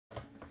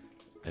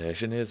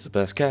Ashen is the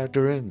best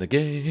character in the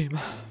game.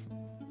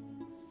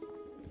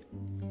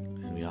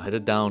 And we are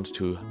headed down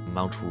to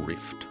Mount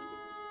Rift.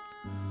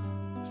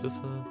 Is this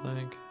the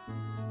thing?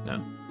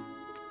 No.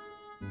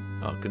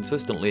 Oh,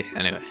 consistently.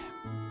 Anyway.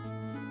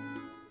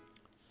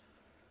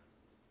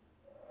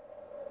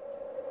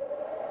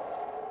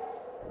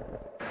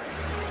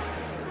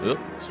 Oh,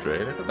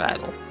 straight into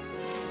battle.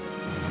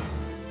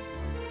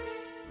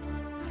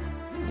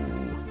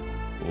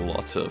 Ooh,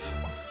 lots of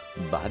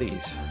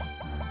baddies.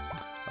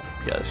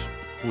 Yes,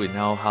 we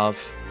now have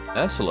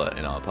Ursula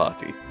in our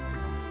party.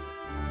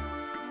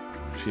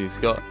 She's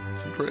got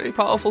some pretty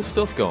powerful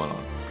stuff going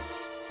on.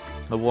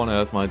 A 1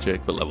 earth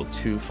magic, but level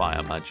 2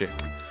 fire magic,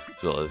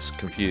 as well as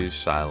confuse,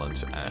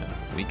 silence, and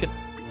weaken.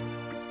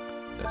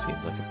 That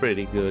seems like a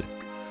pretty good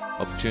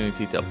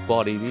opportunity to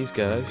body these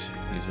guys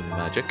using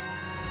magic.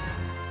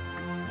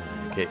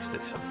 In case they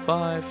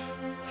survive.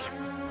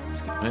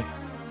 Excuse me.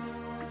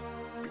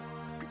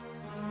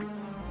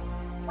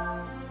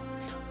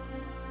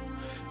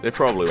 They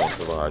probably won't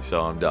survive,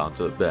 so I'm down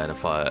to burn a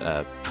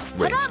fire,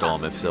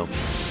 rainstorm if so.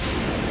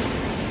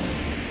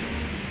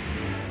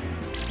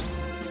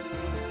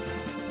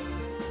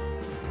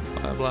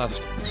 Fire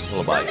blast,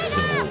 lullaby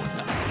Simone.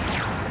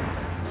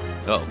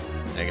 Oh,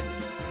 dang it.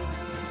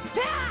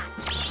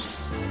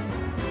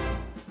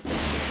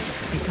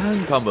 You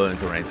can combo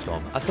into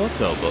rainstorm. I thought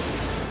so, but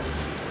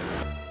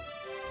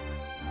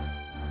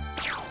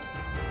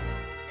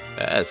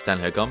it's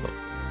 10-hit combo.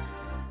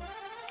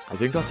 I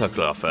think that's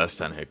actually our first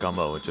 10-hit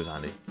combo, which is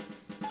handy.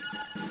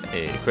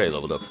 Hey, Cray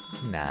leveled up.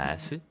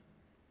 Nice.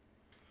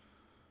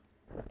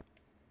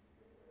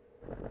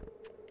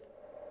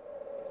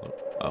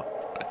 Oh,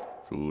 right.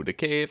 Through the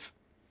cave.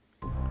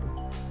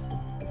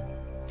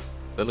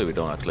 Sadly, we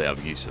don't actually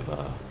have use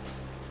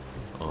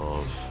of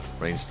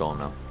rainstorm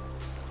now.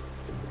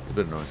 It's a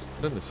bit annoying.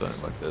 It didn't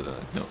sound like that, did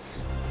it? No.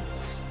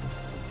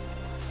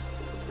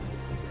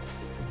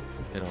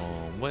 Head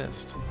on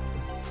west.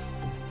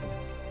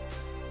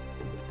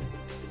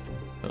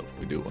 Oh,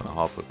 we do want to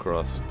hop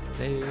across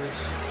these.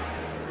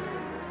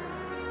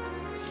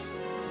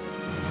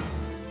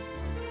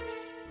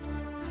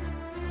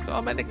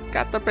 So many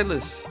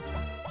caterpillars.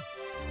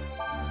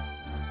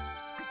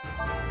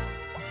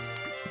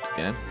 Once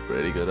again,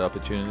 pretty good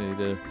opportunity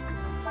to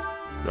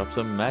drop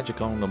some magic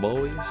on the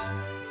boys.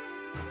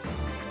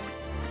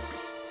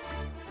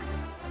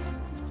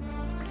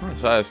 Oh,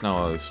 Sias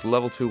now is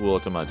level 2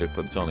 water magic,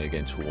 but it's only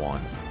against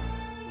 1.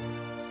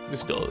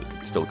 It's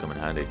still come in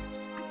handy.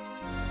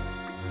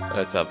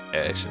 Let's have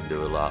Ashen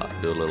do a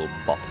little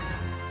bop.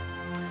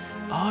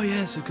 Oh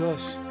yes, of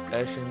course.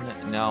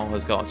 Ashen now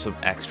has got some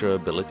extra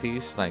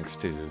abilities thanks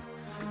to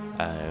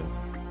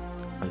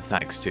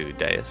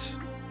Deus,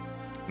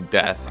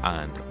 Death,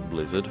 and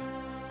Blizzard.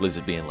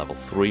 Blizzard being level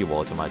 3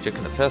 water magic,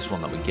 and the first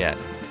one that we get.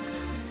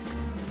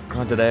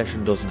 Granted,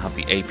 Ashen doesn't have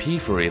the AP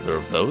for either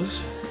of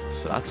those,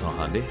 so that's not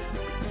handy.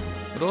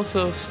 But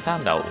also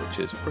Standout, which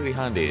is pretty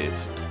handy.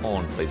 It's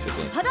Taunt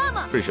basically.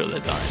 Pretty sure they're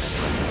dying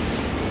anyway.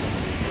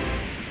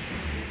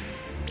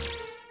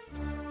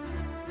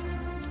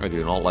 I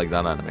do not like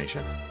that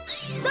animation.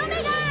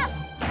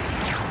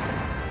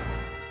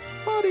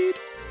 Bodied.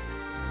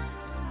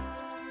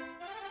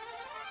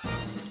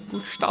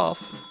 Good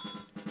stuff.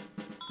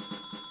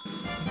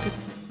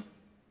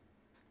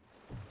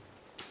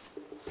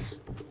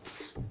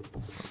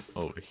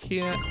 Over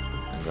here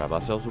and grab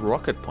ourselves a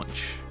rocket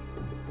punch.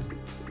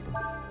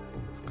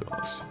 Of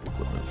course,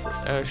 equipment for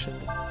Ashen.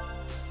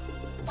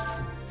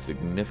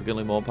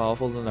 Significantly more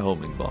powerful than the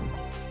homing bomb.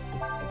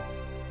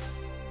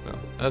 Well,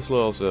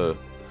 Ursula also.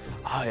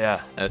 Oh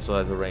yeah, Ursula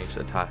has a ranged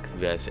attack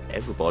versus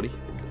everybody,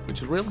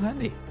 which is real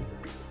handy.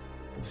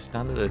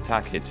 Standard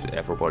attack hits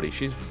everybody.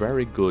 She's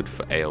very good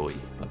for AoE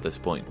at this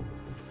point,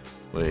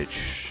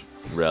 which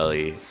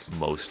really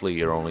mostly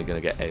you're only gonna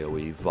get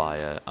AoE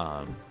via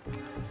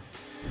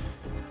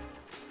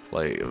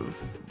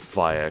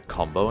via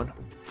comboing.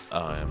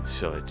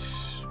 So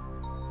it's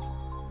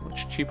a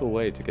much cheaper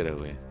way to get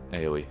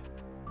AoE.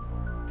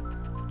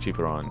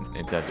 Cheaper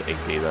in terms of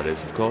AP, that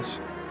is, of course.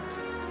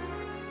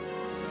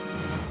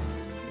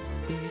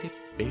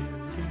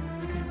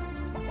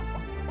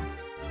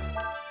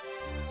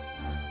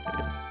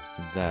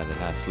 That a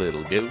nice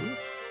little go.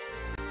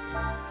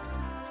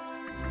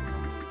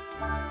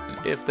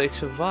 And if they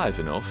survive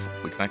enough,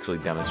 we can actually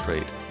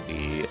demonstrate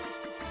the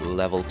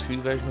level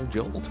 2 version of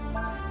Jolt.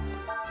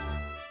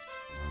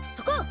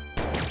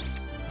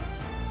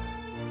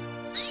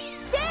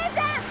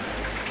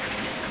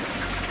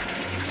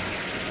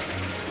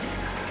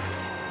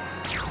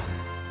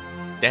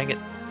 Dang it.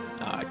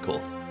 Alright,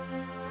 cool.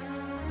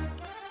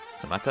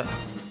 No matter.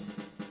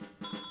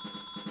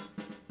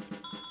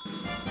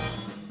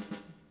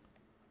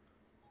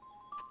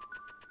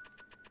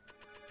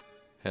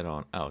 Head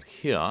on out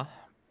here.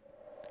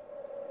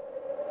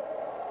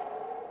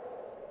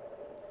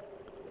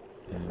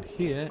 And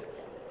here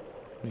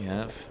we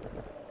have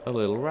a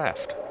little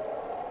raft.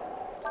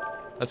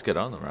 Let's get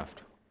on the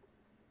raft.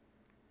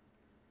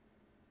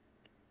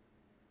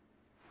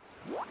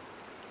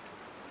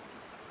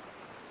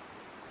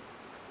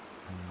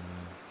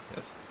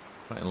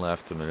 Right and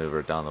left to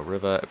maneuver down the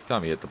river. Every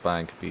time you hit the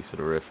bank, a piece of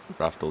the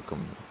raft will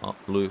come up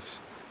loose.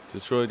 If it's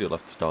destroyed, you'll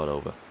have to start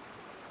over.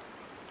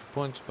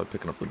 Points by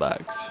picking up the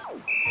bags.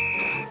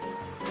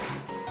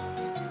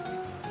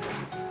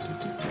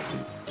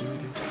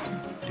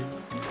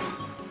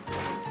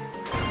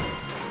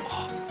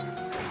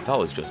 That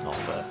was just not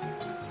fair.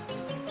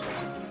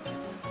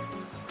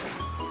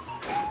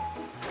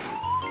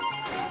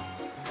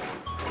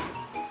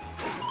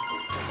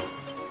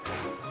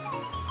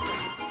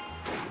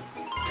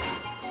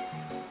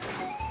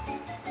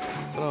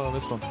 Oh, I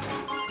missed one.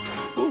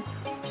 Woo.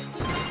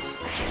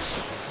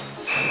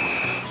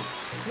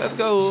 Let's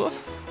go.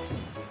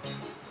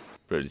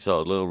 Pretty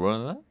solid little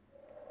run of that.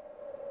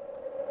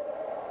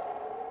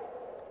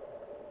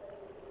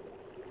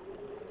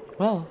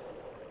 Well,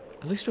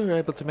 at least we were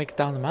able to make it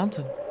down the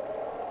mountain.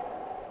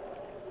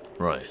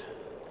 Right.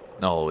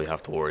 Now all we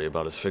have to worry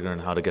about is figuring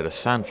how to get a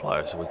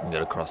Sandflier so we can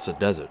get across the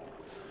desert.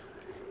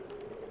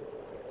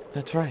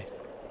 That's right.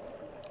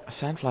 A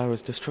Sandflier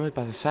was destroyed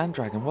by the Sand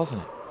Dragon,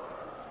 wasn't it?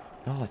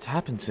 All that's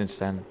happened since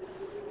then.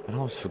 I'd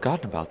almost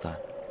forgotten about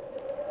that.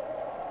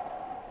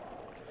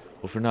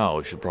 Well, for now,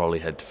 we should probably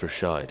head to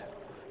Verschide.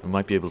 We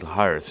might be able to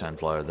hire a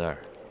Sandflier there.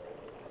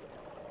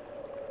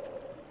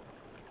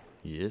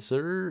 Yes,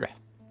 sir.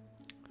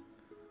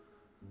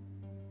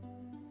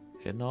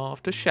 Heading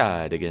off to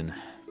Shide again.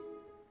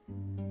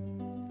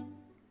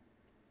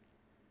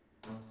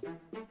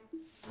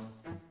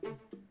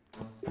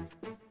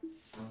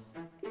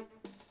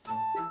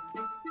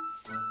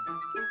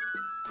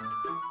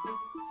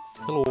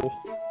 Hello.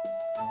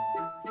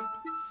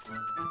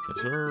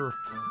 Yes, sir.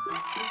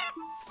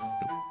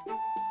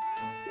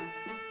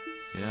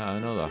 Yeah, I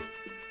know that.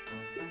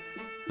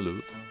 Hello.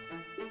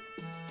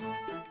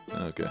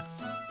 Okay.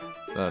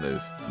 That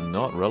is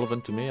not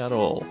relevant to me at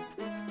all.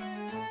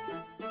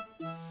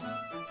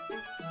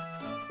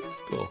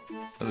 Cool.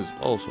 That is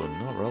also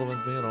not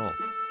relevant to me at all.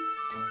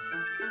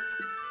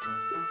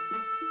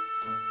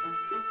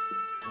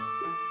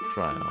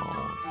 Try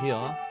on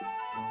here.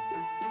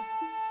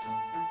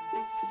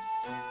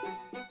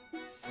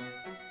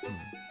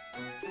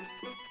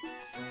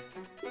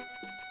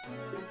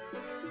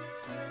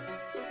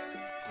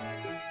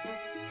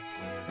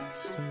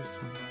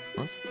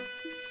 What?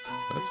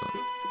 That's not.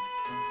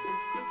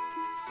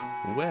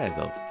 Where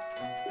though?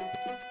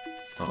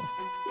 Oh.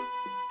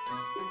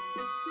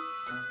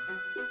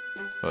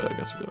 Oh, I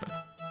guess we're gonna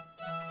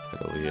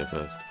head over here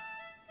first.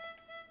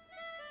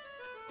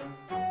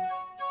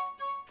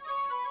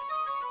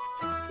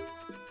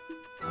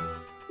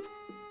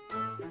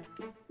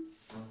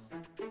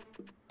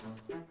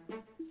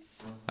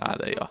 Ah,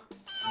 there you are.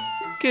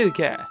 Kitty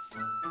cat.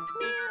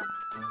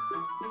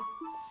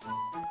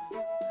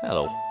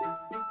 Hello.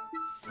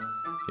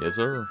 Yes,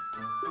 sir.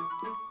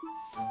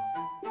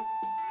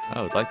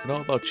 I would like to know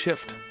about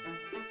shift.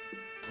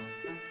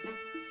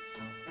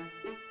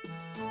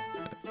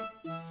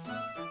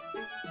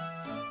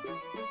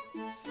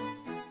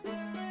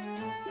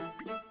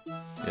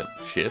 Yep,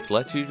 shift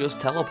lets you just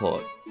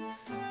teleport.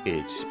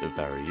 It's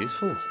very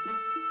useful.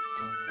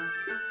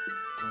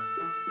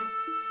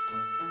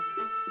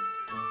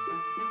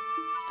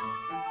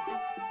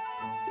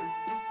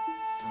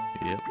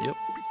 Yep.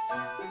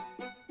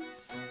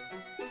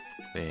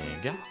 There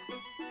you go.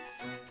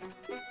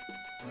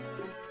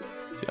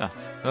 So yeah,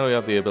 now we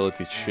have the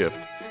ability to shift.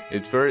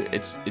 It's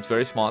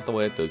very smart the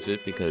way it does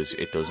it, because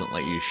it doesn't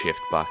let you shift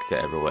back to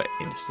everywhere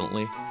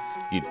instantly.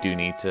 You do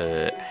need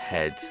to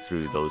head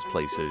through those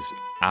places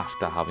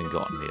after having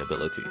gotten the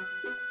ability.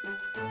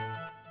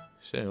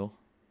 So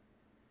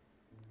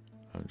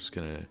I'm just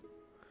gonna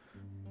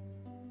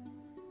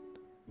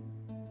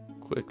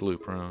quick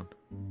loop around.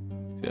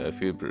 So yeah,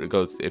 if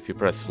you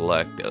press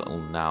select, it'll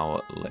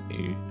now let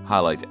you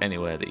highlight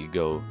anywhere that you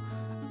go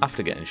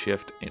after getting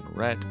shift in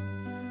red,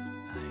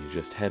 and you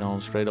just head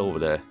on straight over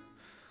there.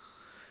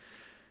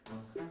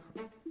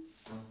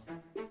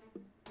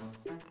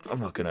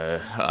 I'm not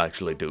gonna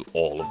actually do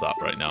all of that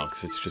right now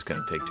because it's just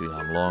gonna take too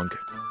damn long.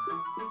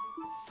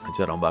 Let's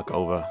head on back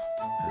over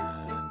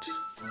and do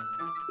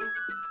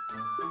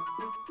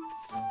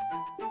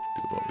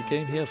what we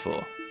came here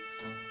for.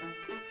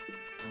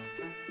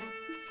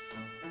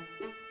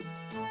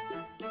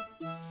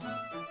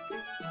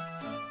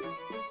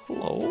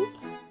 Hello?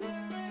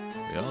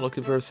 We are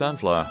looking for a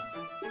Sandflier.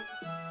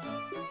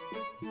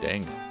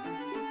 Dang.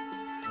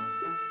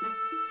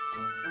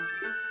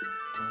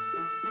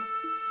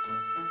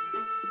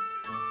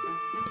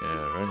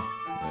 Yeah, ready.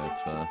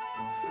 That's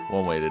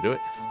one way to do it.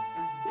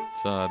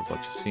 Inside what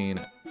you're seeing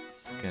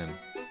again.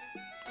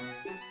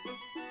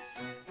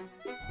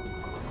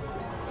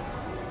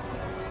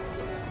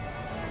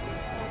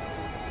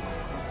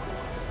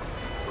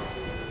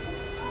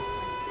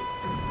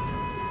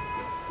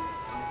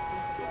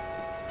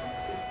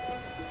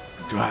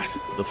 Right,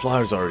 the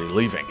flyer's already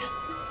leaving.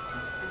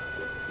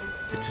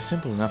 It's a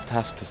simple enough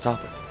task to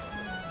stop it.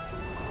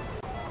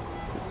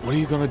 What are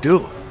you gonna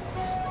do?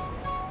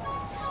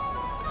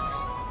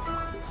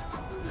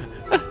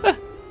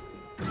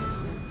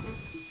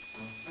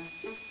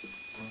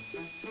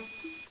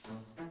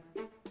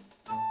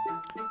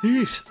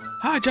 Thieves!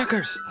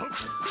 Hijackers!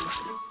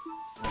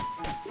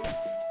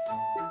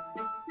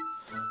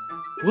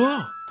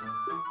 Whoa!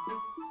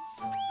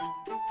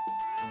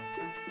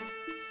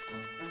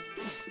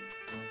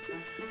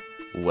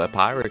 We're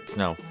pirates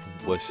now.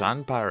 We're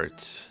sand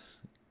pirates.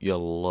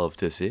 You'll love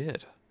to see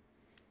it.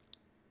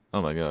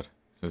 Oh my god.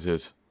 This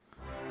is...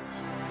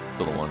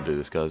 Still don't want to do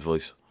this guy's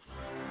voice.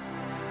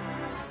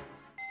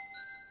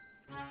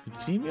 It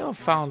seems you have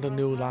found a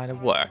new line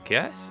of work,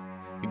 yes?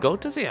 You go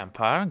to the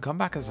Empire and come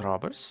back as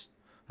robbers?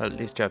 Well, at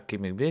least you'll keep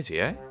me busy,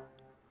 eh?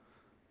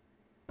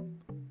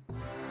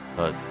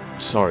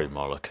 Sorry,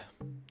 Morlock.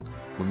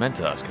 We meant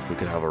to ask if we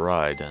could have a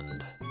ride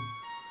and...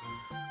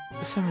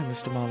 Sorry,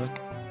 Mr. Morlock.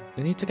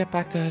 We need to get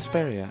back to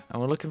Hesperia,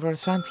 and we're looking for a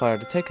Sandflier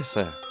to take us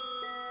there.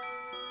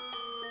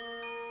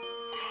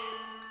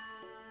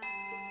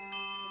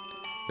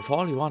 If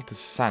all you want is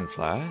a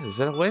Sandflier, is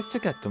there ways to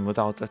get them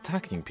without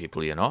attacking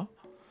people, you know?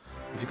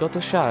 If you go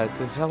to Shard,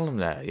 to sell them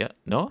there, yeah?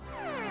 No?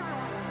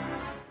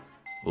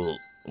 Well,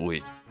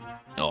 we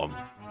don't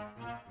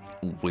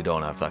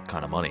have that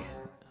kind of money.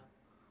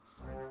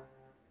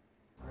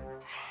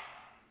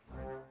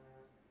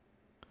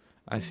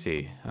 I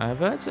see. I've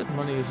heard that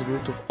money is the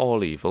root of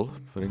all evil,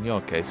 but in your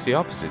case, the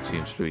opposite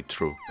seems to be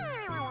true.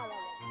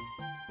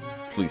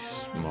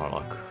 Please,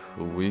 Morlock,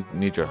 we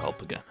need your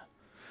help again.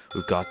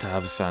 We've got to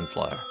have a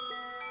Sandflier.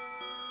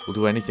 We'll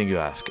do anything you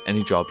ask,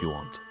 any job you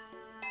want.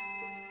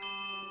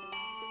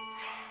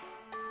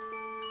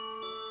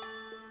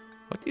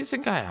 What do you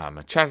think I am,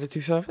 a charity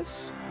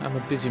service? I'm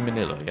a busy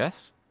Manila,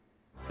 yes?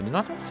 I do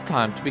not have the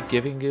time to be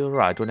giving you a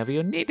ride whenever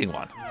you're needing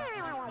one.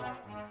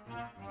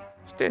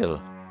 Still,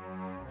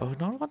 I would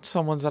not want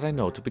someone that I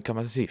know to become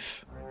a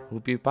thief. It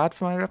would be bad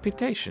for my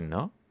reputation,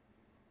 no?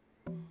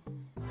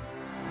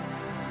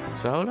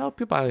 So I'll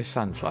help you buy a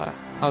Sandflier.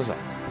 How's that?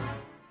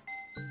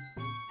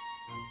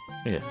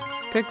 Here,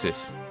 take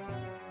this.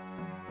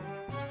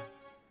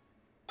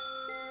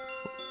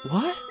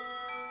 What?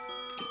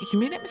 You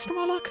mean it, Mr.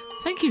 Morlock?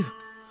 Thank you.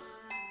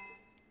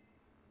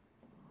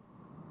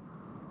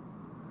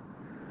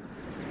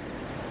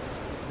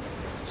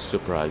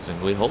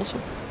 Surprisingly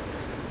wholesome.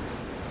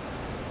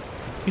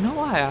 You know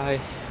why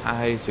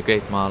I, the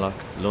great Morlock,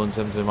 loaned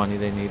them the money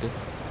they needed?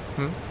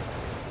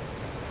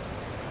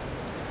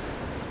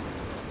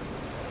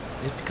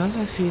 It's because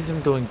I see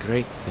them doing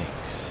great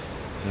things.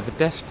 They have a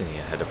destiny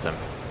ahead of them.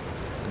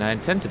 And I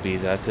intend to be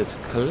there to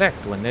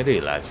collect when they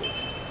realize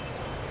it.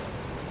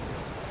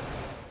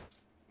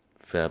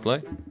 Fair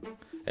play.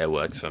 It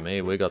works for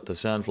me. We got the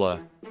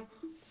Sandflier.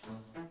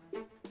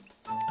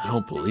 I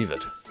don't believe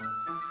it.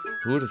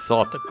 Who would have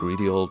thought the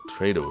greedy old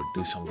trader would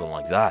do something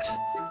like that?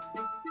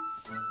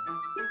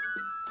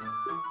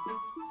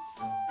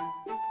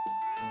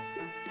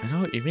 I know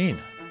what you mean.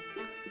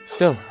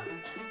 Still,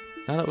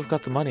 now that we've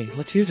got the money,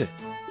 let's use it.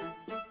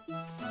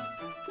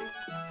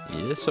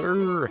 Yes,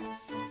 sir.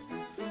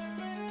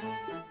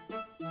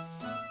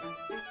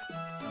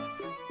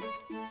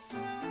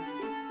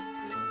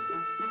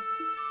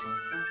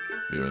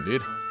 You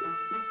indeed.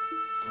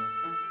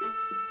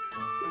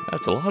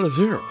 That's a lot of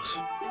zeros.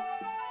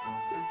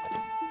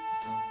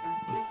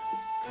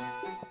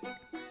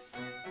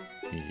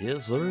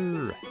 Yes,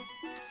 sir.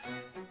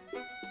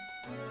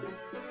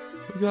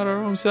 We got our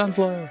own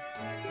Sandflier.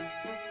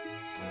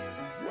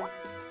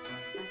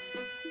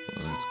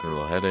 Let's go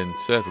ahead and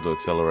circle to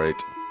accelerate.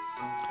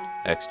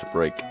 X to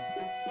brake.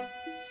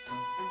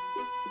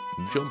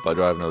 Jump by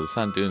driving over the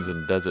sand dunes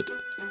and desert.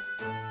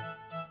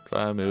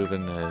 Try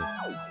moving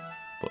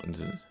buttons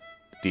and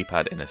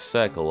D-pad in a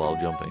circle while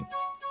jumping.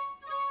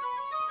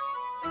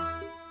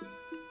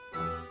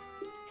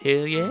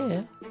 Hell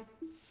yeah!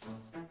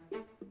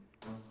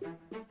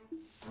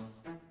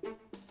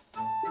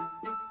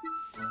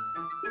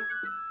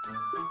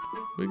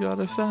 We got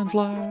a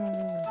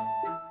Sandflier!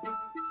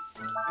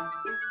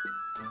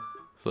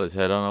 So let's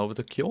head on over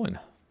to Kyoin.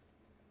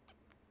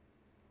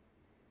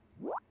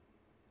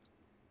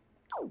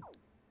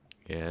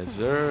 Yes,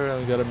 sir.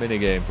 And we got a mini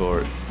game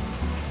for it.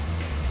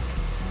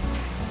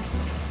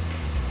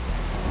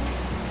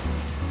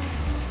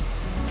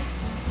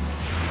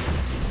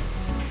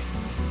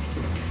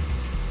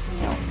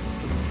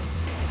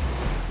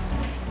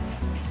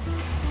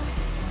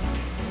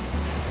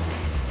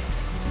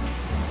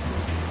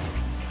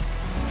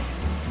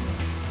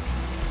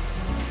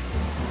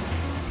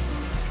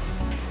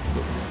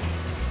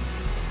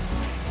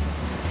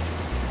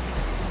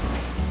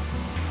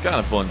 It's kind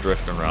of fun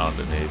drifting around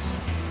in these.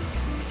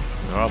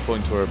 There are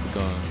points where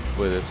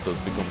this does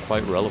become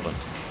quite relevant.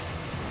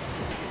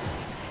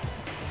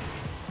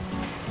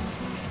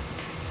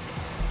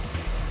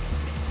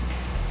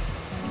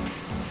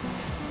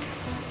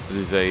 It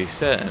is a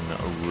certain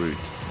route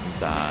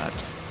that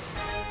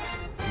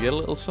you get a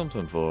little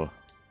something for.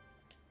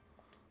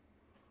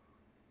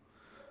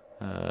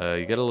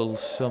 You get a little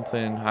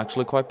something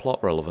actually quite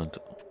plot relevant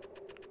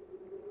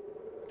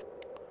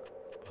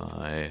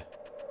by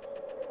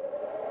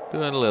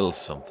doing a little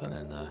something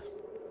in there.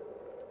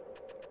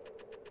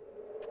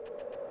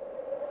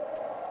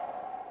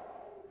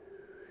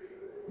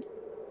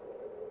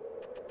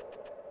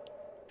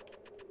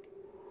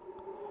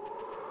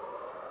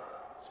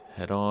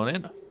 head on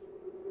in.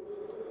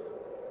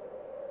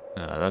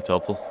 That's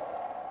helpful.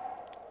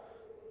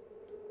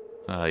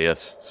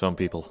 Yes, some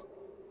people.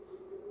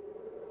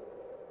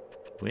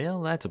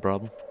 Well, that's a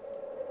problem.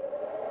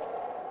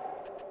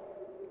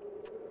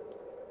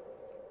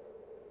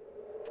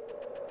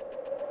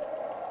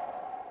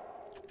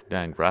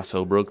 Dang,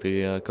 Grasso broke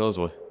the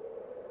causeway.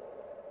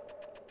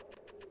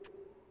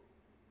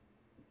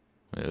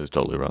 It was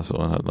totally Grasso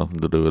and had nothing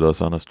to do with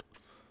us, honest.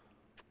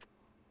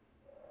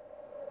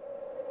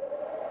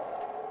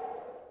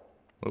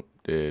 Oh,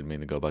 didn't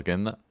mean to go back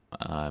in there.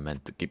 I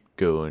meant to keep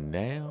going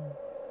down.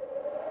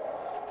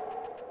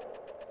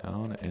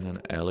 Down in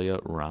an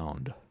Elliott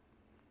round.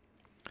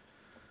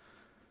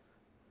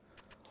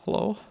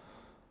 Hello?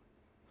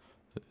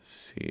 Let's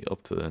see,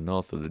 up to the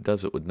north of the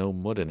desert with no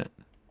mud in it.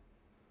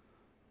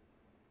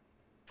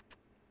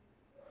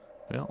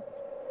 Well.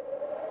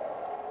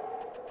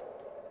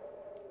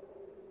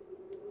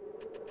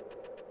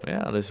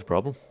 Yeah, there's a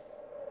problem.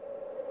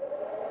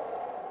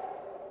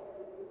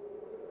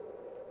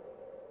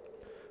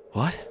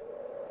 What?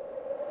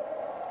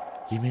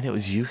 You mean it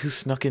was you who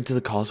snuck into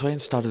the causeway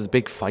and started the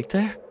big fight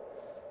there?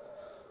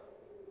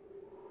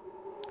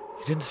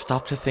 You didn't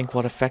stop to think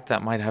what effect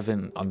that might have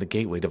on the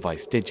gateway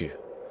device, did you?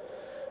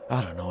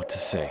 I don't know what to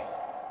say.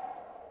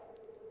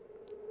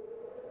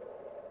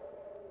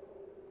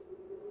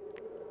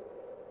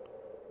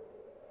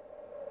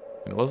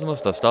 It wasn't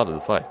us that started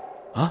the fight.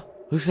 Huh?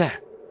 Who's there?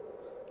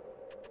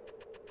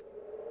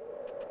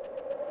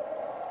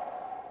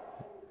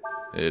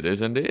 It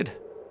is indeed.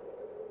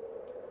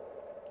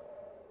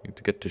 Need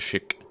to get to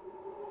Shik.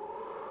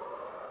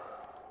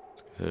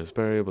 There's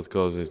barrier, but the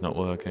causeway is not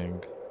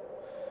working.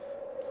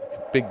 It's like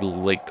a big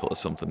lake or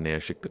something near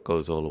Shik that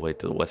goes all the way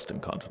to the western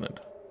continent.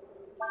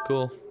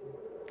 Cool.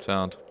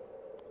 Sound.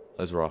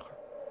 Let's rock.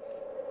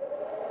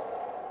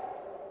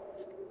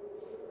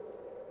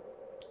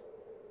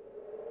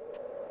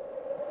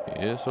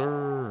 Yes,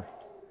 sir.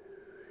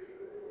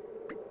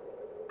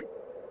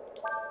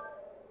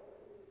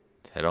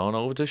 Let's head on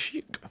over to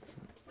Shik.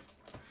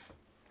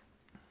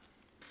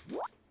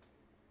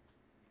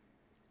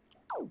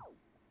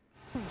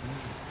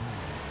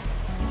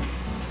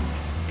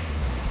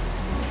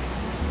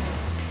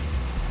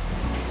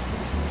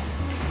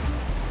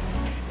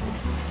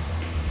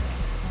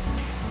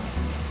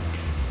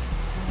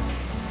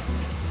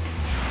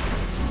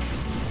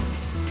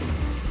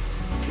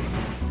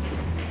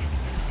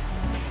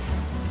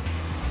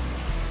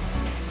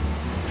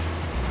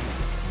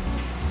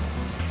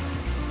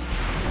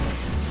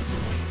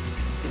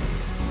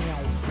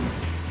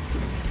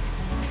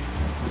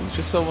 It's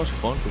just so much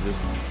fun to just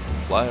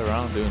fly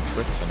around doing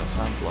tricks in a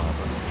Sandflier.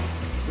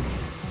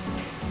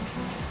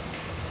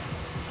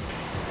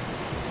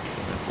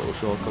 Nice little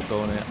shortcut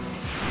going here.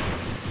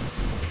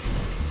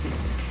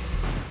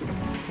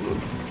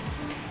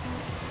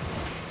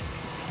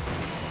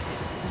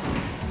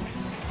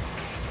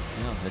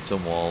 Yeah, hit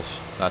some walls.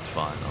 That's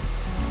fine though.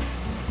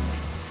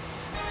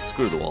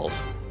 Screw the walls.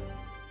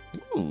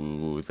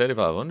 Ooh,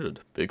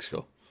 3,500. Big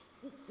skull.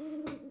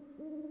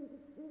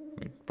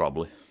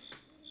 Probably.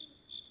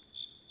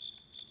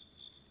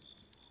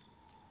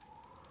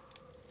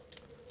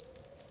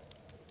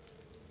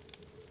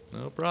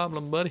 No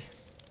problem, buddy.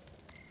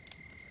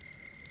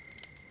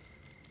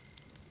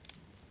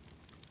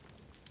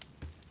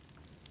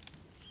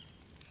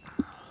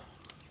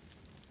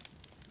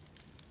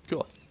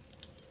 Cool.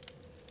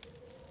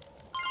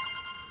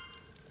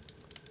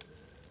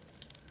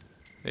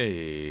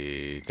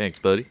 Hey, thanks,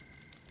 buddy.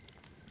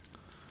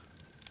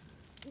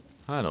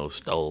 I know,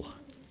 Stole.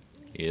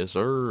 Yes,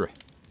 sir.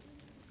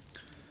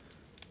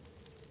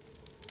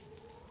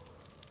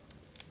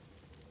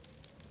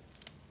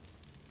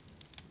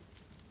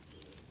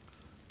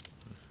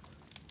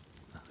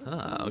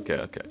 Ah,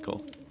 okay,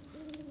 cool.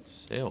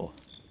 So,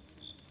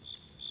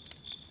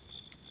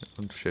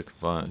 I'm just check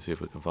see if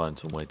we can find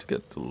some way to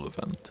get to the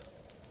event.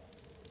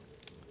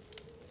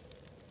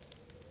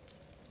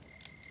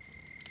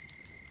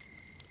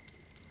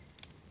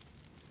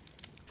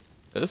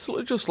 This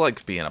just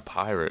likes being a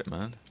pirate,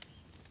 man.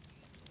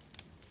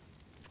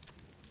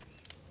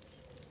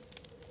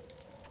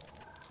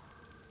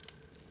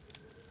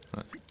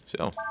 Right,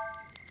 so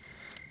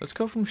let's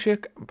go from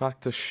Shik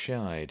back to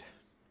Shide.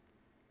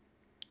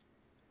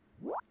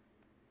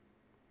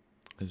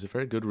 There's a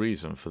very good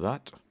reason for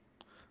that.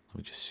 Let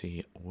me just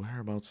see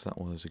whereabouts that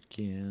was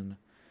again.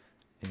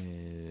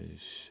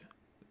 Is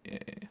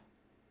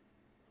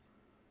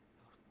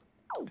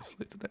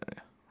isolated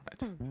area.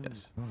 Right,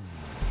 yes.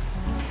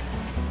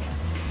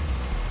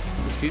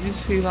 Can you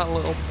see that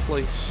little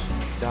place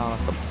down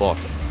at the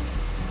bottom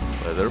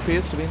where there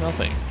appears to be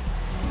nothing?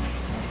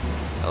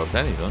 Well, if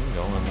anything,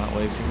 going that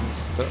way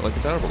seems like a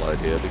terrible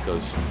idea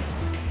because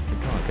we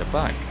can't get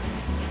back.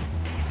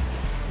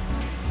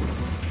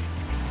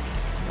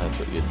 That's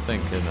what you'd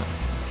think, isn't it?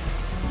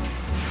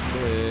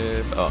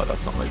 Oh,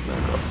 that's not like that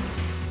across.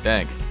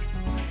 Dang.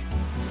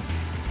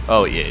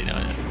 Oh, yeah, no,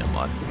 never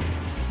mind.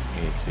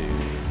 You need to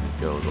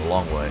go the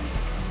long way.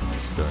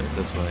 Just doing it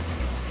this way.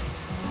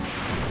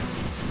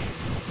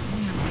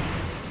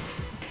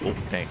 Oh,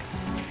 dang.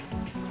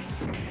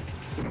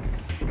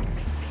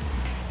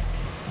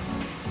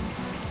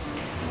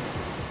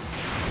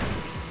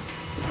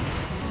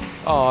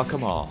 Oh,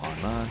 come on,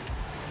 man.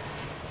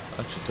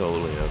 That should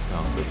totally have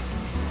counted.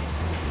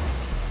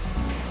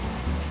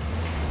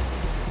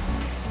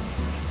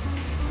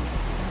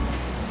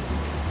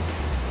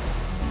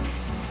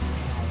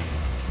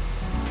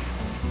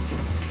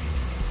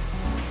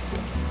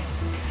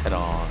 Head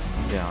on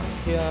down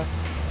here.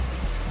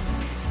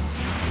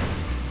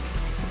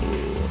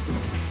 Oh,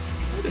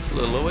 this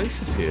little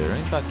oasis here,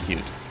 ain't that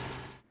cute?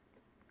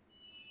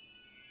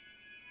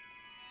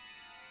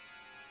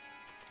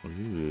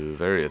 Ooh,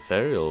 very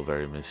ethereal,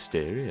 very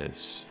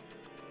mysterious.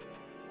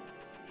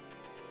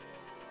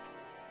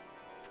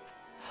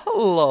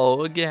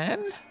 Hello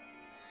again.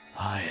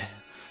 I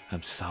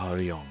am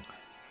sorry, young.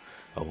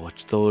 I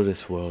watched over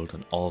this world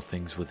and all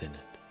things within it.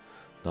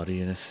 Not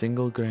even a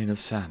single grain of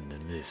sand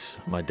in this,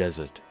 my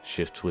desert,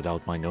 shifts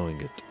without my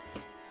knowing it.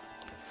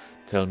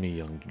 Tell me,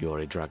 young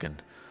Yori dragon,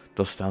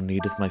 dost thou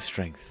needeth my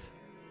strength?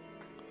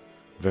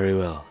 Very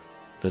well.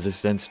 Let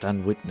us then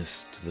stand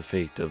witness to the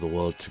fate of the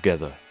world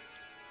together.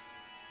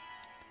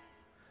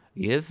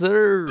 Yes,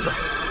 sir.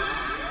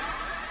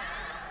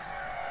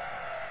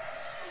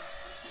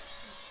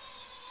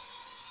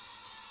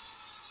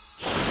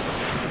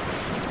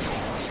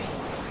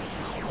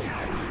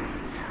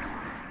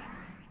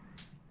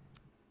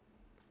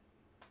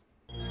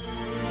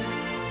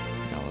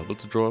 Now able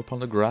to draw upon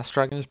the grass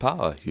dragon's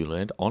power, you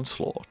land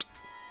onslaught.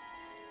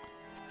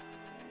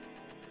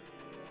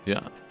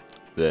 Yeah,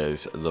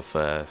 there's the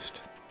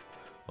first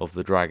of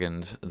the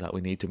dragons that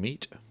we need to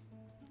meet.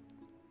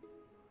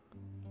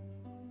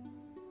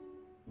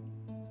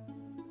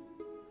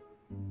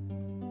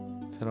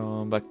 Head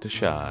on back to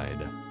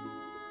Shide.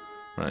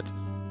 Right,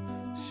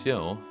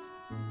 so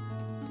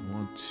I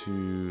want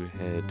to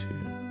head to.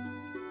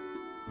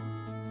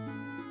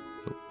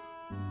 Oh,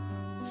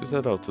 just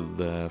head out to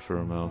there for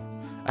a moment.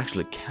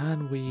 Actually,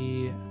 can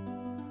we?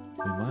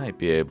 We might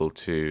be able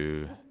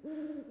to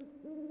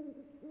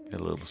get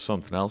a little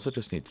something else. I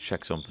just need to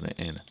check something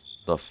in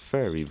the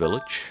fairy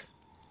village.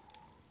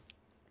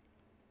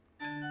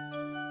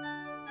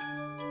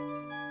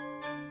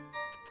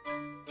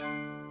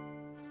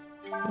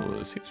 Oh,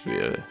 there seems to be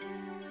a...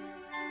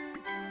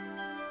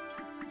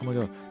 Oh my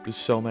god, there's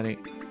so many...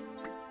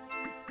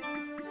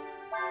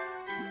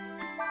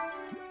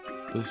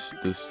 There's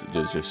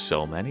just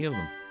so many of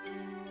them.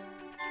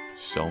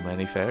 So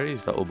many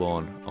fairies that were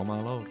born. Oh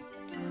my lord.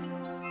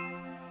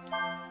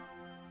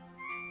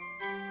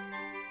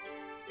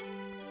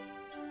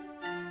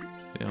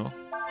 You know?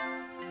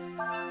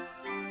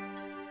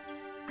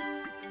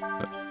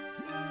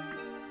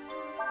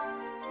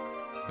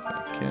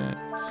 Okay,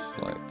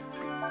 select.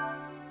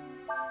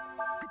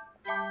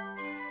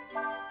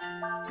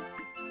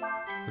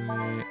 3,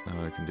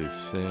 now I can do 6.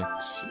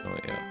 Oh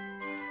yeah.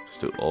 Just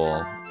do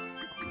all.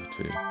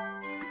 2.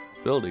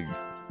 Building.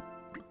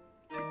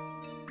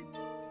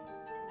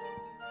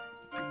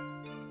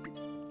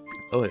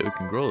 Oh wait, we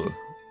can grow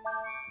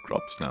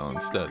crops now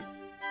instead.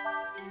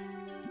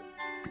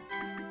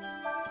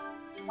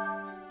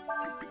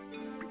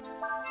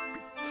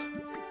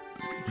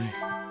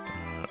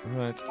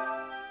 Right.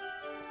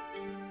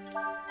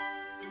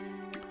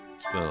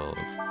 So,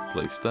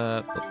 place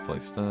that, let's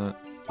place that.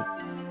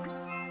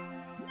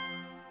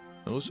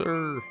 No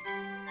sir!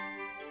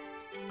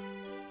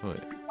 Oh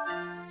wait.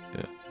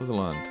 Yeah, with the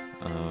land.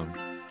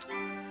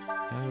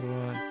 How do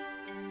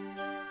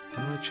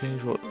I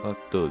change what that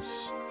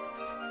does?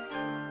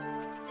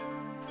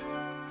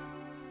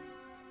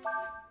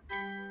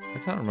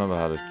 I can't remember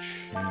how to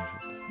change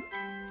it.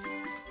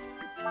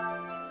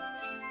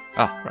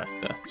 Ah,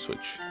 right, there,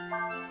 switch.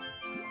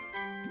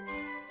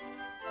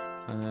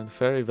 And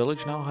Fairy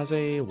Village now has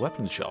a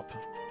weapons shop.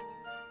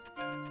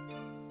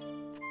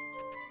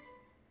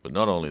 But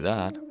not only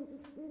that.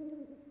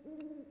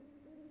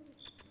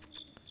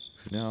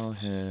 If we now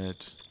head...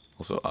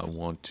 Also, I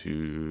want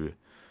to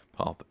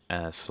pop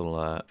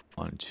Ursula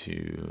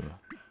onto...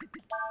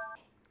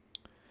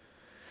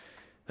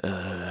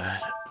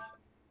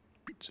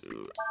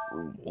 to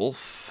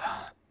Wolf.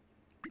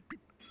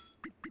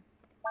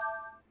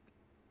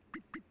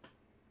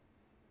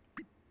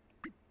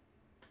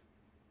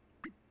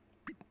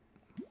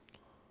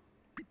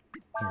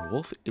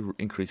 Wolf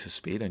increases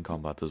speed in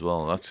combat as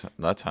well.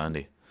 That's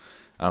handy.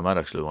 I might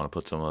actually want to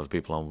put some other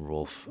people on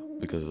Wolf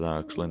because of that.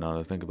 Actually, now that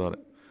I think about it.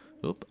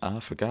 Oop! I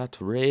forgot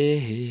to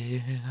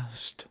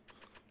rest.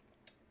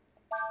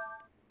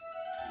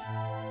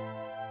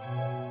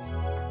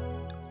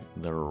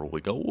 There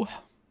we go.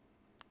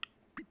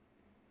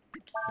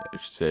 Yeah, I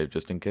should save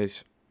just in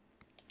case.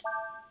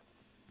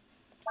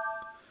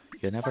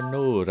 You never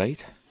know,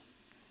 right?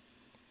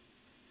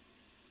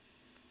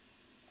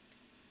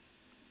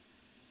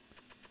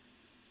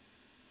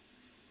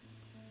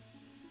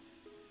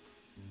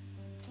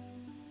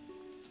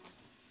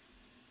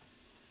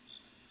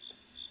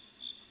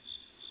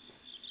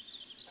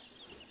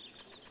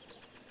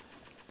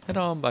 Head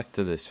on back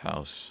to this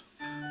house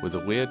with a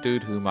weird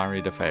dude who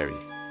married a fairy.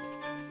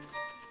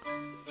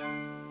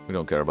 We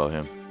don't care about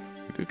him.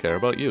 We do care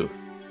about you.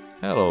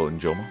 Hello,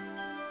 Njoma.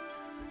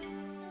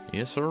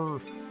 Yes,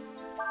 sir.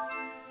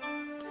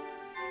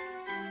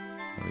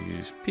 I'll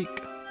use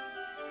peak.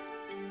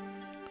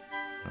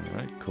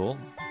 Alright, cool.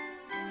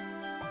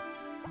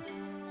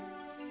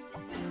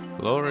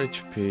 Lower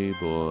HP,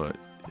 but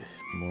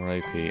more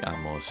AP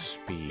and more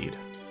speed.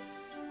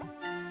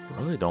 I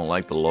really don't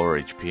like the lower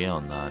HP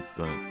on that,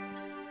 but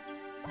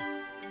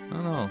I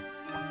don't know.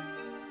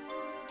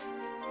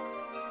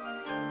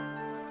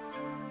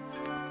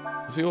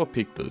 Let's see what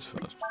peak does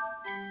first.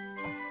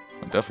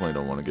 I definitely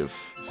don't want to give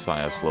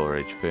Syas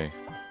lower HP.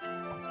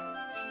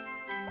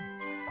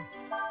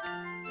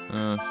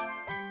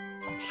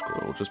 Screw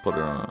it, we'll just put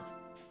it on a...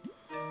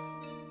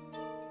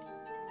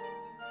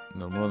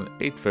 No more than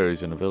 8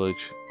 fairies in a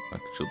village.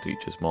 She'll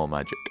teach us more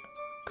magic.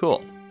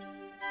 Cool.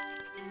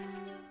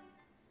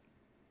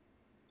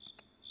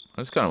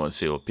 I just kind of want to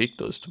see what peak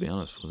does, to be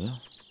honest with you.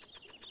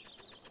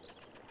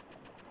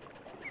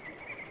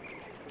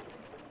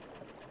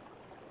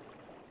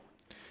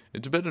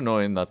 It's a bit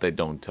annoying that they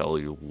don't tell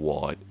you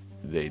what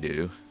they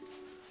do.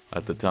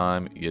 At the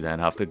time, you then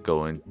have to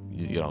go and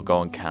go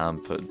on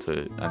camp and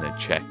then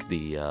check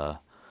the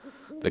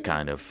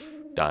kind of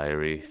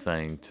diary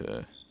thing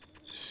to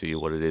see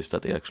what it is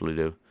that they actually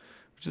do,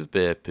 which is a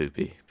bit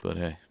poopy, but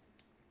hey.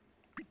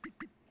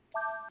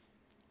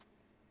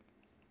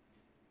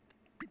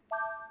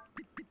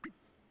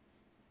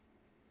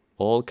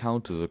 All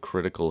count as a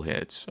critical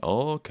hits.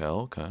 Oh,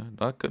 okay.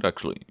 That could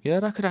actually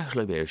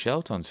be a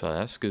shout on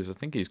Syas, because I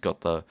think he's got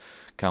the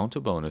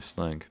counter bonus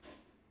thing.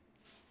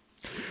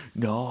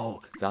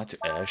 No, that's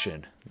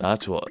Ashen.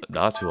 That's who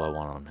I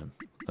want on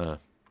him.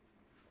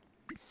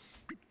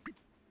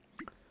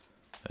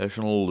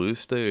 Ashen will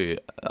lose the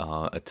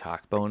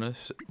attack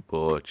bonus,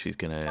 but she's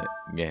gonna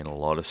gain a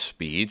lot of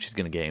speed. She's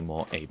gonna gain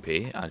more AP,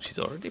 and she's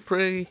already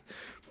pretty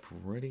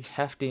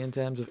hefty in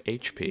terms of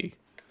HP.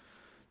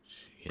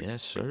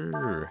 Yes,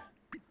 sir.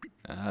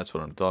 That's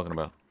what I'm talking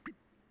about.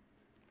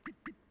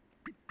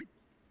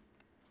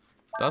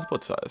 That's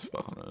put Syas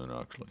back on it,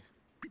 actually.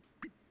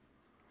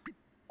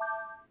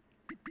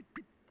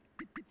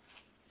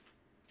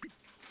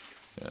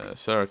 Yeah,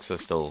 Syrinx are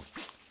still...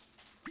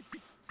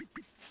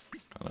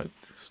 I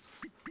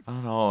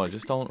don't know, I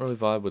just don't really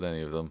vibe with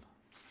any of them.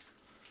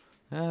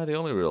 Yeah, the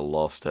only real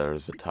loss there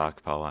is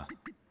attack power.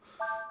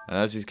 And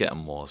as he's getting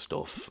more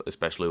stuff,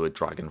 especially with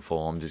dragon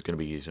forms, he's going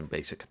to be using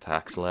basic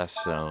attacks less,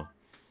 so...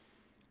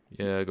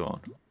 Yeah, go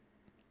on.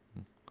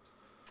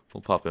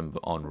 We'll pop him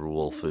on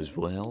Rolf as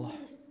well.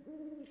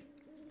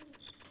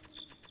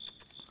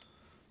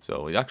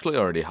 So we actually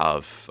already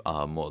have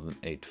more than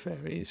 8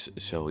 fairies,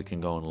 so we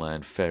can go and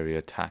learn fairy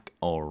attack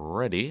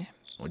already,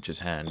 which is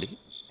handy.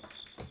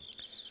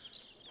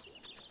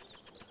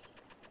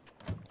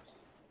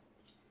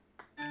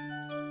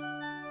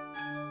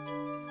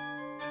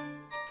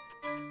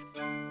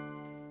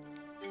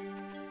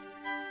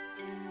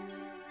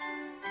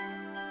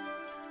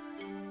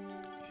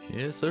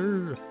 Yes,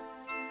 sir.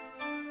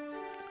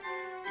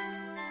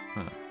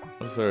 Huh.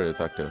 What's fairy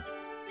attack do?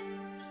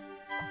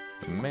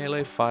 A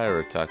melee fire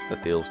attack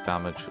that deals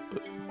damage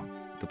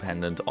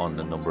dependent on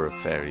the number of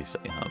fairies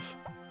that you have.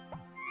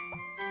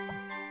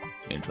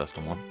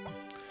 Interesting one.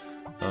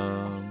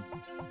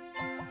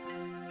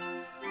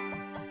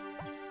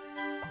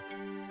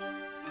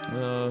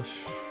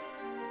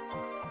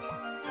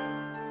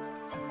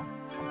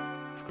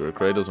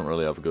 Cray doesn't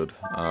really have a good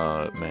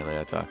melee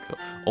attack. So.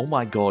 Oh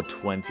my god,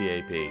 20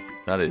 AP.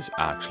 That is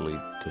actually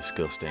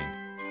disgusting.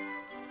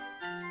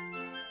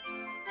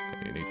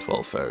 Okay, you need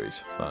 12 fairies.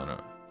 Fair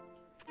enough.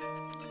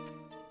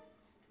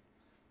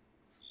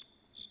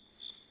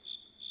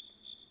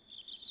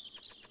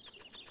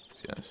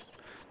 Yes.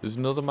 There's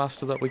another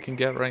master that we can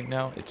get right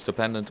now. It's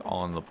dependent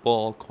on the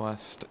ball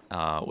quest,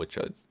 which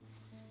I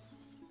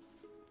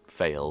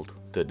failed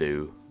to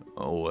do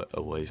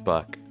a ways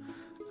back.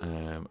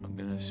 I'm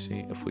gonna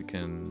see if we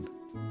can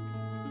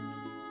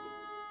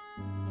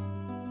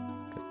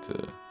get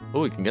to...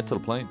 Oh, we can get to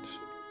the plains,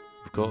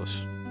 of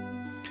course.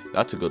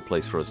 That's a good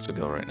place for us to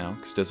go right now,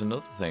 because there's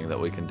another thing that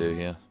we can do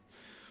here.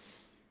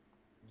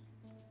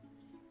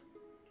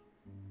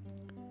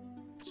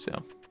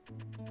 So,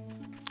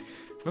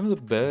 remember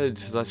the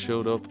birds that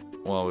showed up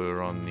while we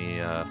were on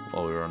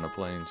the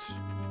plains?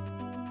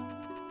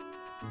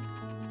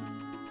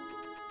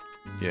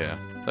 Yeah,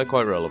 they're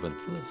quite relevant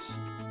to this.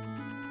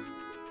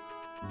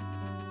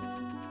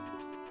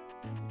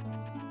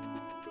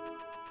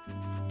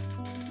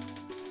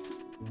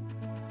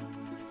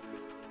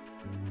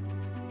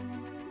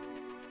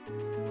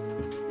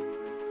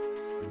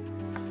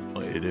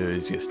 What you do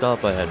is you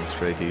start by heading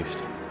straight east.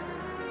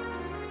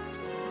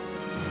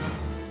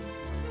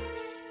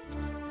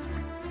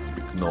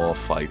 Ignore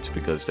fights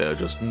because they're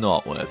just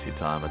not worth your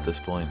time at this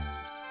point.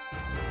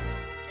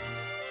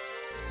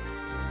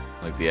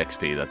 Like, the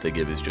XP that they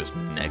give is just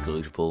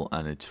negligible,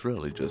 and it's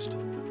really just a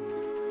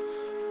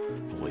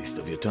waste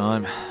of your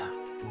time.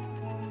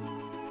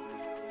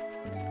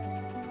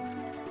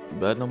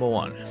 Bed number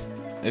 1.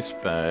 this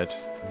bird,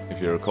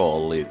 if you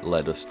recall,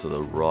 led us to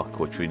the rock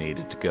which we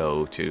needed to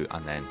go to,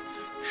 and then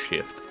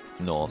shift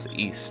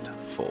northeast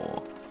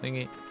for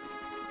thingy.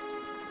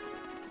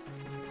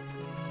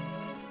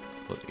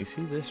 But you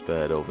see this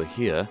bird over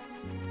here?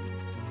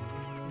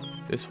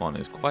 This one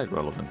is quite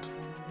relevant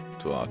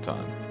to our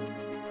time.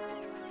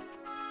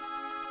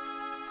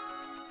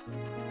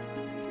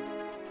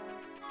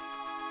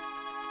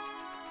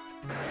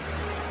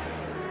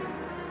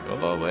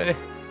 Go away.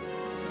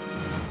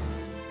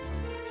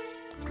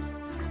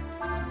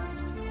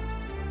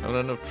 I don't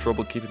have enough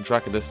trouble keeping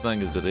track of this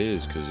thing as it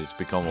is, because it's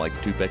become like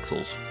 2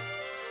 pixels.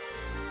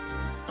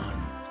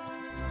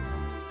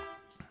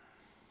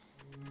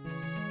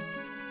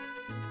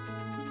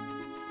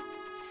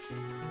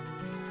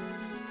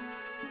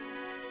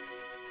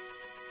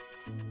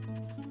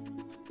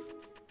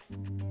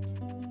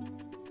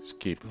 Just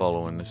keep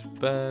following this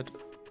bed.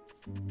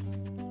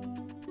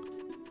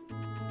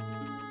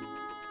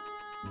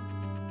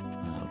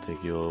 I'll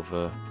take you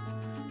over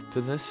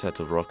to this set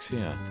of rocks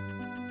here.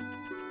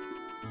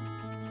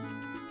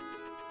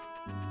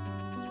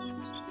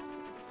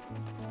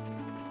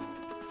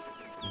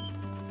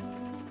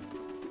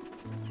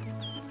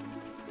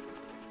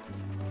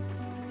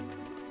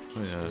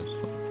 Oh yeah,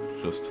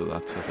 it's just to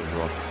that set of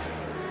rocks.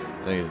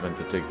 I think it's meant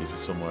to take you to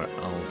somewhere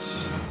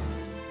else.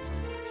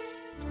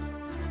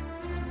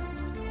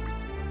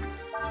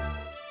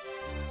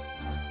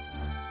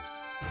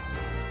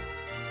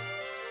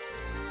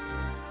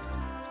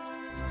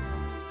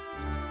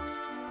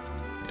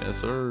 Yes,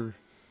 sir.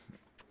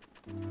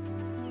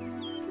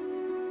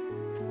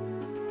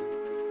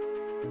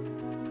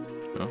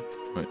 Oh,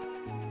 wait.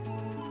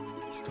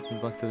 Just took me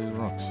back to these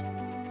rocks.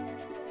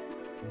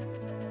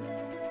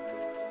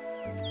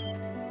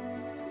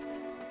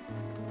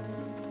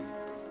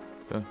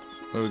 Okay,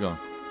 where are we going?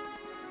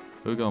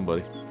 Where are we going,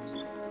 buddy?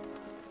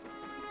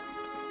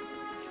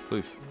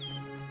 Please.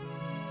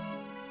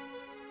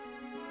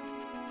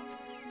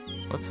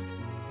 What?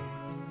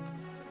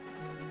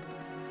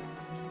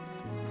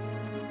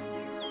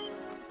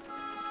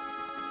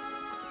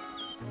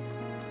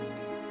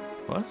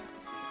 What?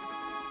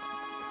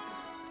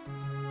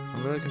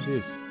 I'm very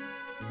confused.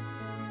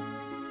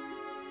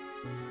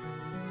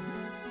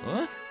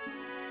 What?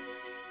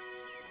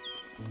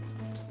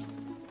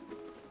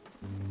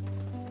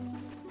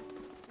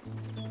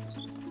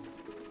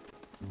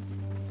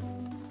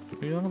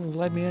 You haven't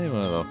led me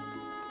anywhere though.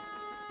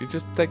 You've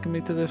just taken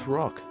me to this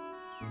rock.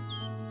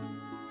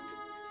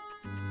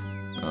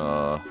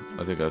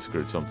 I think I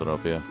screwed something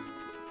up here.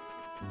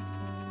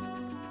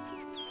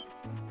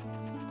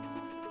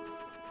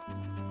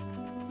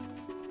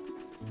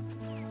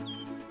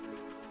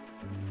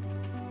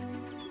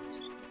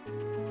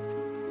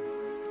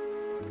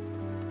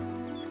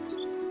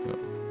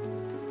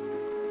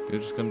 You're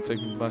just gonna take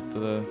me back to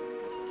the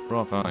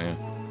rock, aren't you?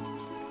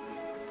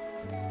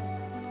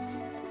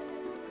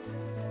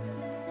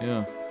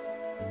 Yeah.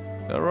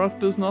 That rock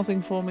does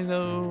nothing for me,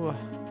 though.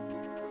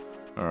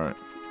 Alright.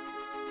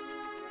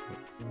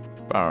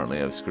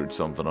 Apparently I've screwed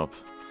something up.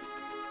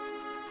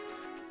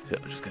 Yeah,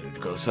 we're just gonna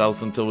go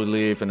south until we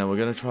leave, and then we're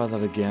gonna try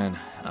that again.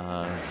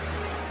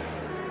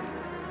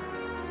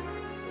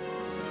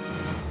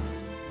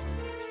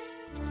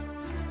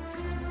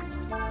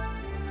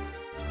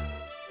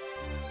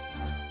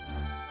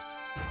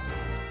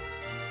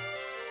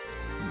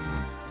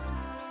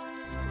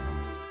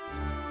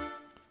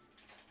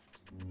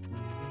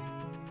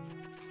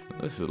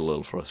 This is a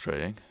little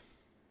frustrating.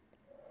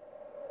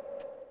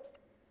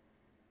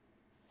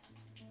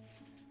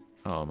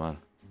 Oh man.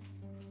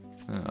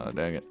 Oh,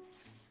 dang it.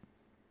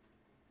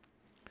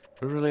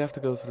 We really have to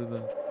go through the...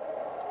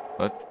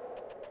 What?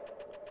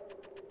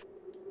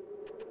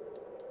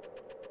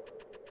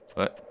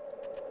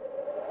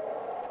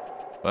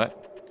 What?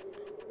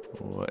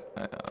 What?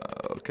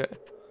 Okay.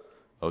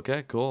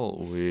 Okay,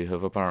 cool. We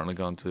have apparently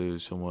gone to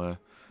somewhere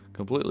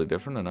completely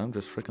different, and I'm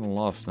just freaking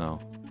lost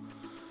now.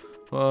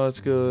 Well, it's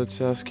good,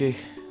 Sasuke.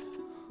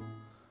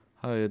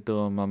 How you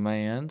doing, my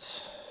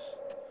mans?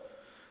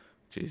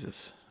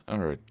 Jesus.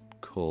 Alright,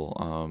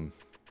 cool.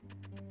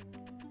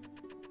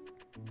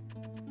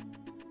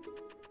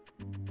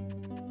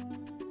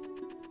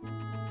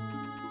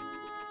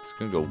 Just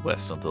gonna go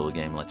west until the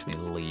game lets me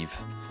leave.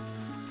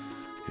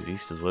 Because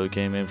east is where we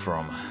came in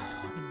from.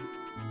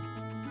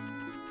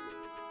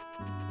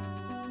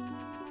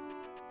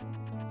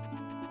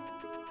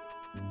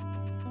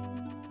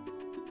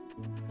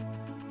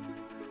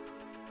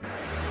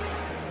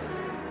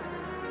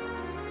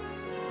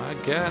 I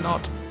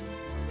cannot.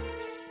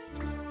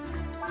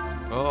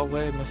 Go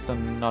away, Mr.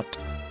 Nut.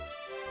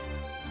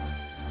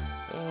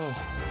 Oh.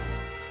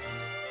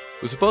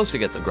 We're supposed to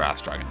get the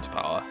Grass Dragon's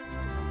power.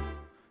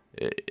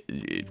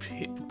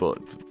 But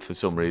for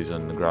some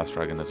reason, the Grass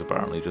Dragon has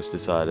apparently just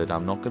decided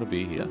I'm not going to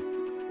be here.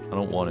 I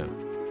don't want to.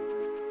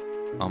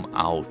 I'm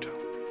out.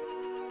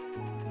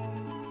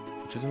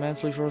 Which is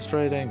immensely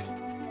frustrating.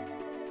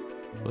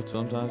 But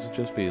sometimes it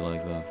just be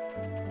like that.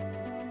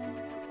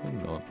 I'm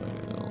not going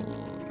to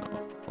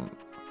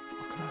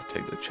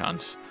take the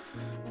chance.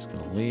 It's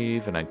going to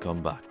leave and then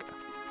come back.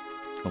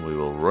 And we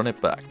will run it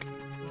back.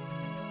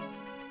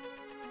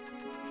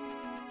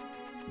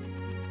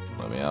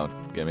 Let me out.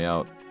 Get me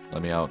out.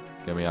 Let me out.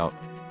 Get me out.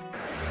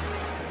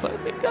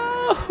 Let me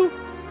go!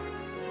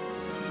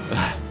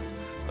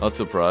 Not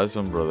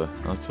surprising, brother.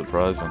 Not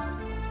surprising.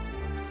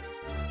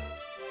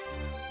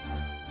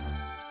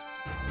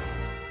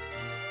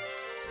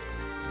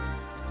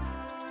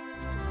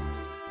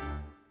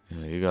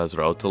 Yeah, you guys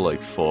are out till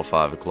like 4 or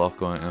 5 o'clock,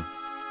 aren't you?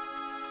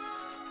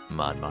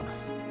 Madman.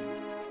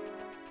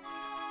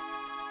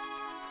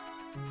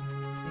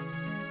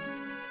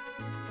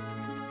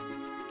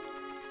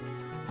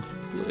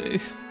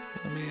 Please,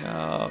 let me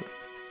out.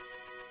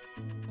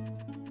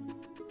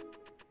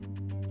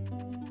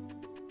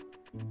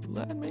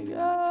 Let me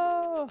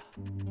go.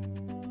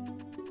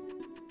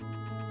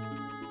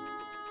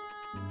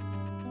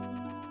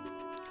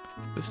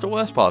 It's the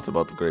worst part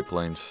about the Great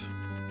Plains,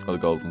 or the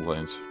Golden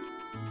Plains.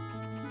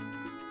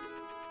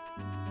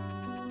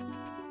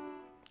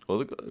 Or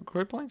the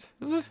Great Plains?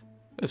 Is it?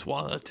 It's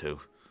one of the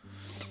two.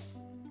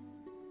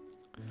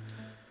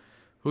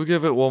 We'll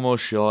give it one more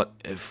shot.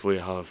 If we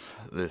have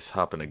this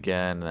happen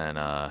again, then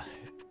yeah,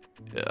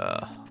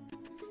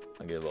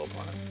 I give up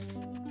on it.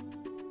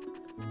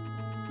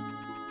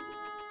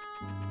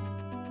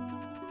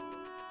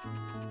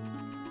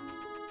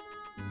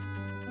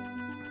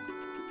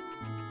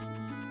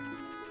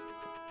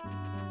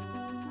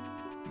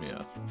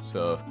 Yeah,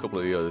 so a couple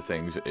of the other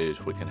things is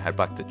we can head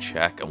back to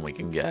Czech and we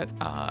can get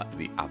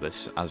the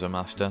Abbess as a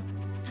master.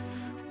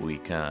 We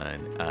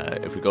can,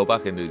 if we go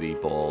back into the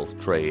ball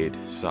trade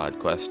side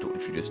quest,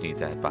 which we just need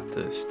to head back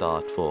to the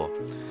start for,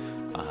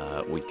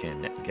 we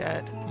can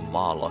get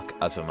Marlock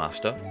as a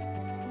master.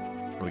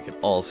 We can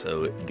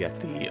also get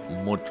the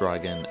Mud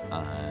Dragon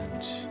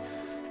and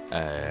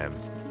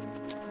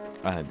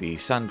the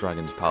Sand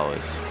Dragon's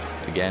powers.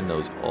 Again,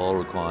 those all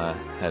require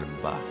heading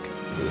back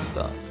to the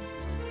start.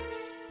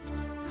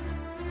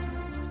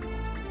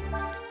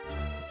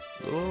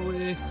 Go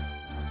away.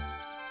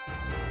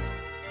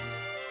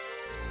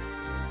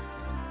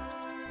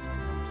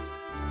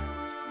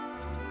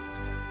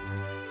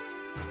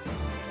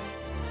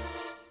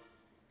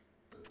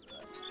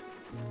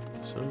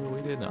 So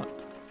we did not.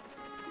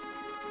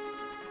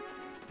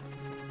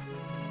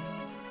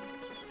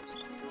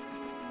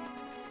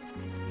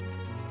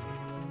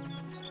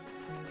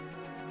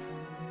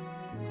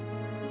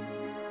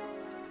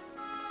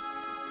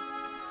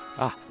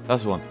 Ah,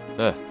 that's the one.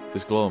 There,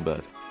 this glowing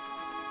bird.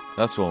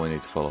 That's the one we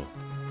need to follow.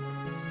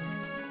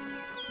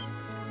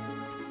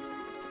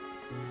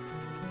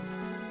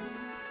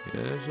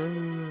 Yes,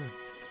 sir.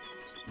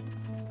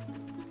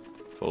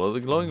 Follow the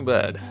glowing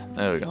bird.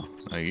 There we go.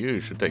 Now you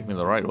should take me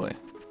the right way.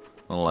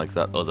 Unlike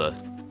that other...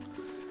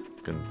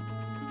 I don't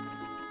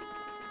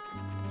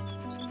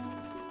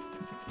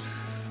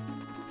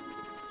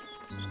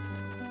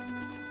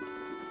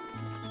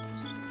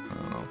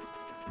know.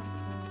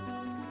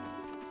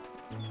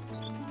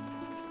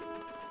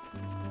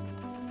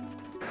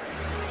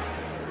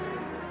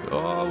 Go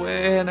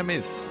away,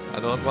 enemies. I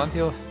don't want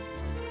you.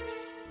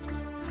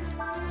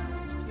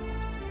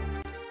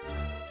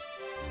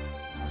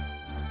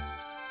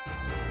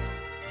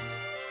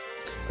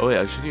 Oh wait,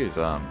 I should use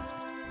the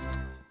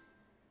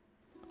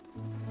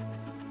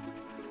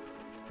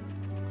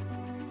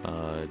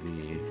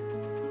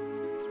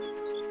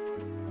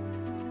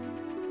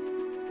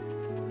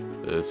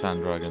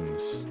Sand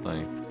Dragon's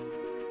thing.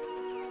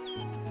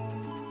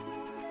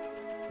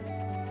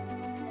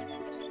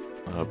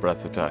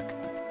 Breath attack.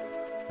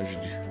 I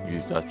should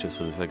use that just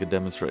for the sake of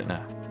demonstrating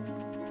now.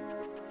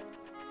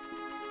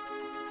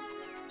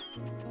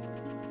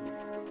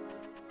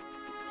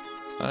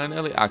 I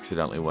nearly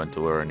accidentally went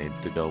to where I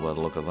needed to go by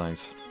the look of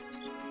things.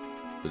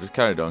 So just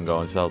carried on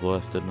going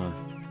southwest, didn't I?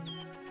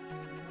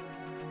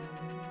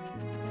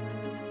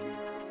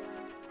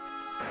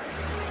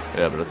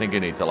 Yeah, but I think you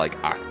need to like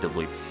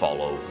actively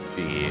follow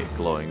the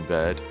glowing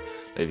bird.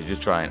 If you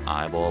just try and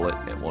eyeball it,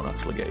 it won't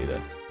actually get you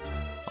there.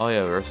 Oh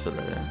yeah, we're still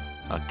in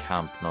a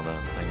camp, not a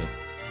thingy.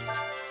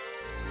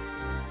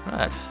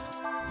 Right.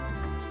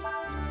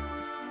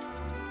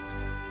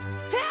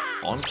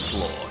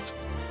 Onslaught.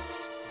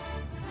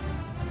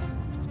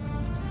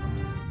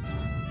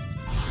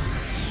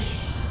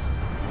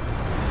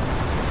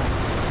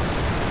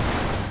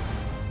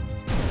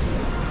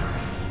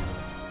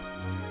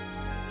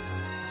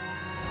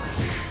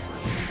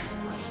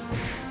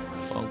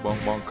 Bonk,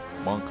 bonk,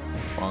 bonk,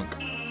 bonk, bonk.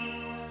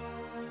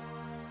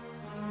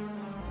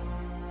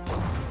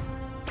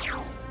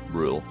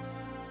 Rule.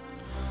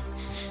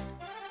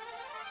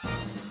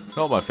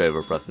 Not my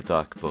favorite breath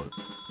attack, but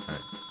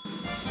right.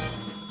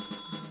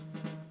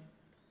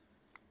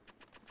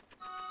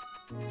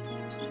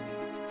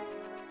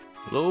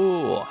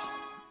 Hello.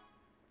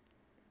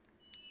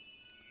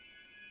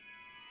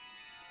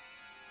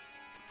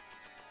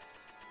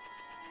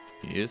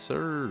 Yes,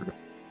 sir.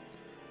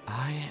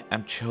 I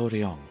am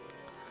Chodiong.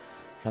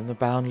 From the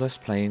boundless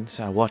plains,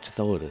 I watch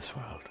the this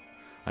world.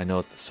 I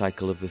know the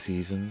cycle of the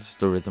seasons,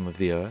 the rhythm of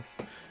the earth,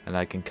 and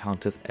I can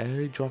counteth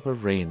every drop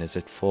of rain as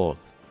it fall.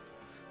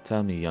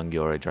 Tell me, young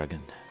Yore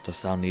Dragon,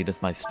 dost thou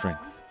needeth my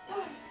strength?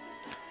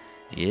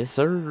 Yes,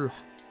 sir.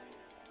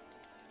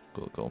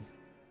 Cool.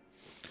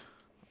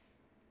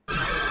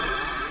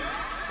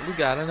 We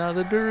got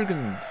another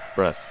Durgan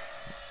breath.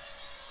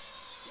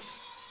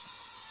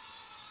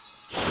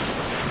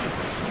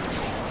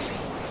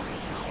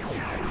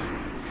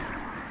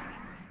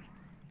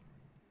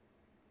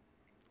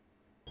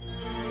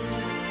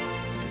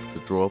 To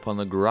draw upon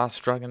the grass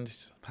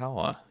dragon's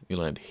power, you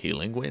learned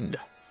Healing Wind.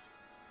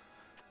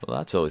 Well,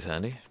 that's always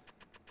handy.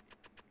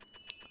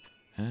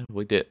 And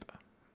we dip.